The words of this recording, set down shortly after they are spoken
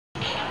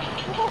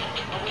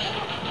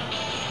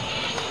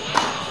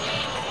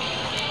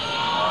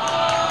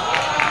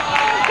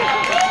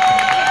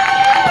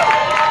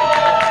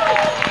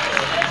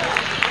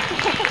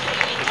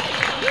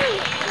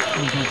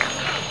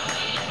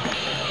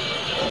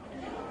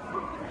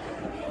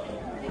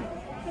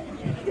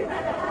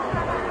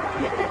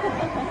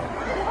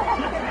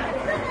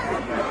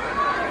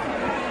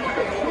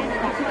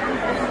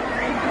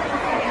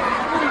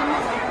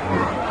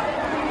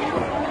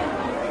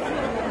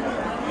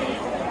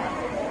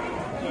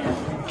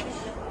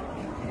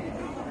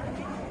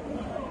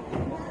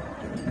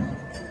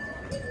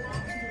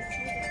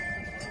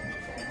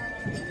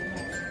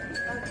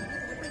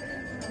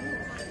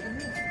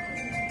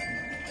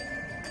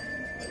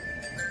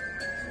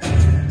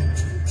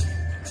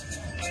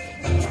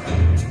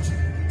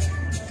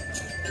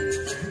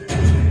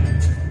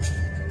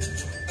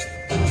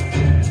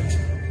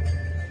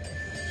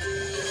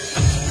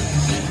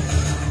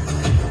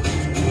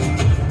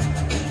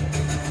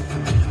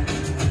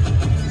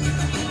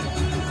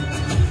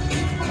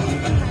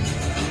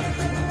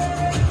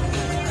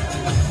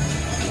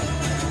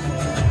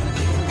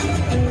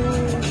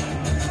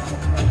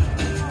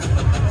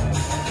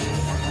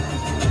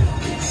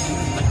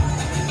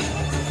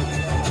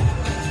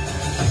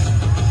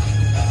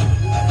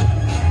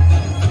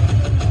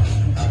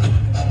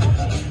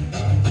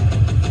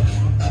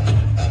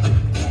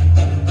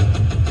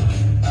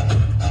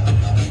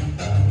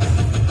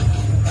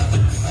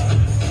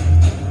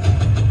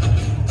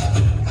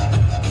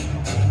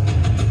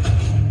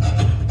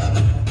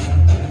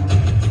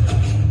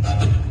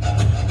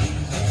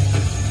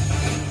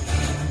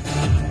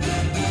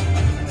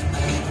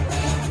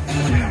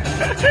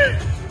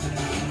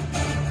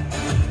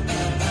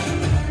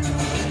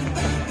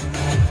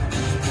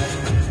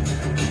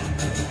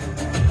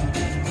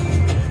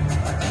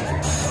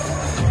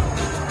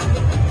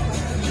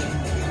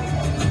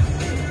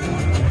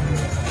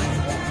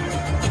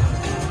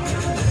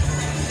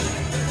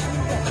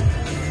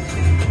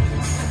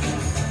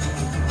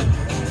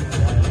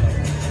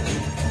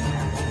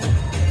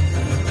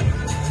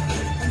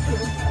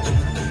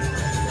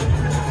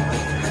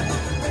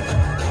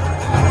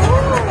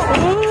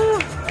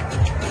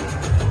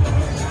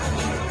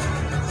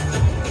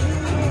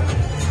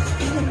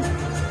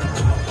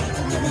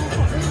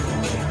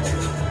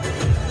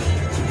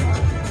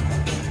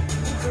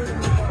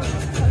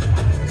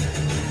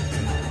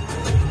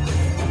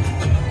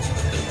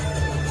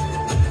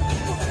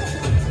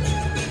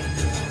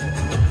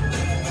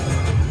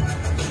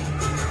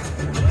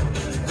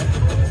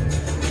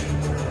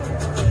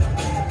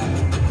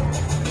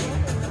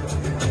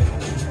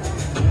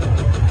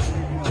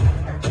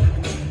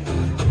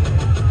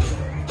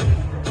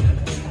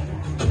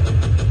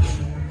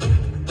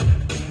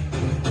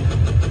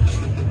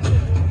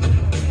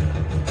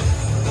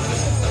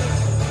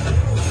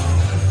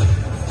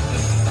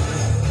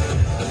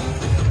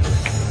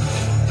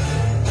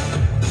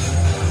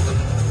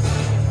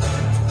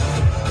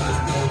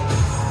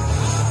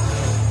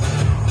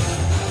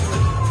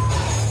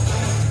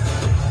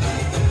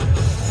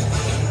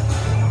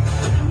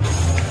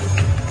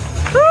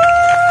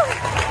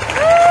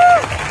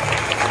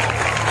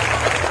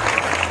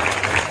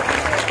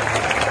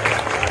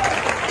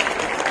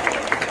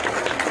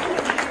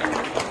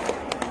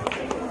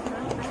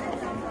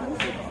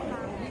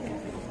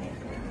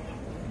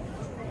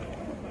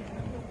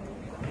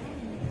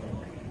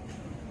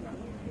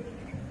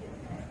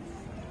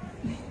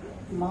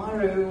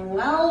Maru,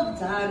 well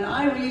done.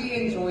 I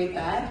really enjoyed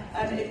that,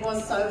 and it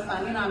was so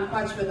fun. You know, I'm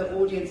quite sure the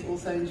audience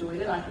also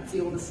enjoyed it. I could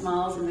see all the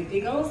smiles and the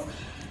giggles.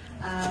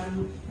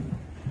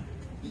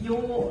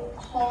 Your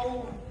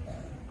whole,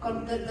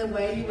 the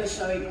way you were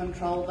showing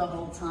control the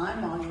whole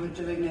time while you were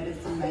doing it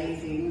is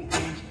amazing.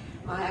 And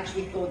I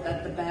actually thought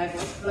that the bag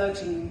was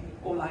floating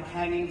or like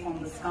hanging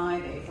from the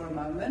sky there for a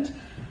moment.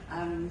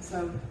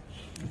 So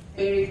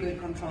very good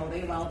control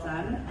there, well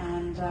done.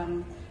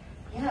 And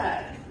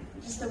yeah,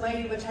 just the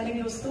way you were telling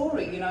your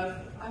story, you know,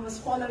 I was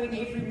following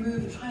every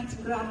move, trying to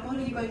figure out what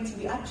are you going to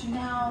be up to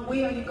now,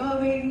 where are you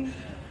going?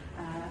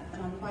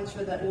 And I'm quite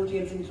sure the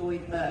audience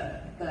enjoyed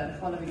the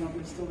following of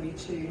your story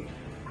too.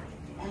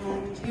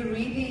 And you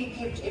really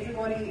kept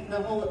everybody,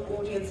 the whole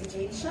audience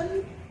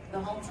attention the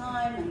whole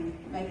time, and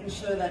making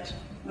sure that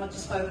not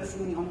just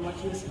focusing on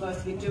what you were supposed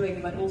to be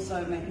doing, but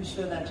also making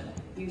sure that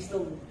you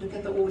still look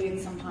at the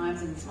audience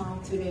sometimes and smile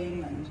to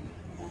them, and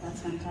yeah,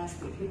 that's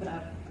fantastic. Keep it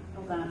up.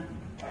 Well done.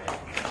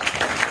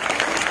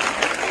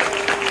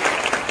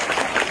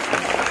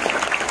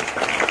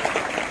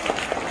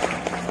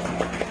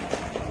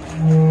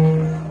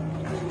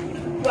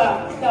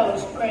 Well, that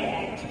was great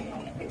acting.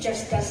 It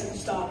just doesn't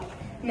stop.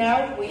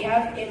 Now we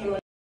have Emily.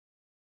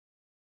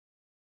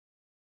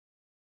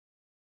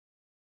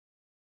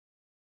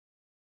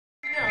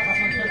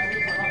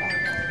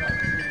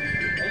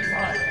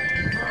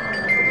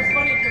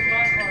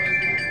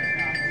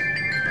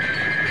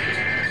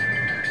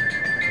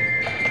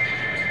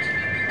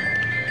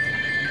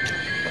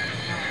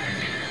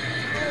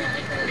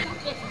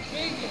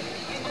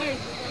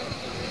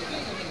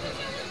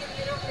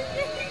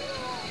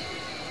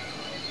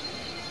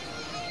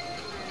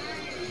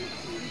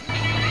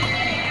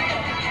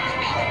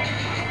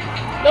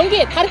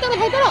 연기 다리 떨어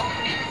다리 떨어.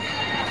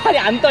 다리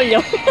안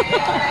떨려.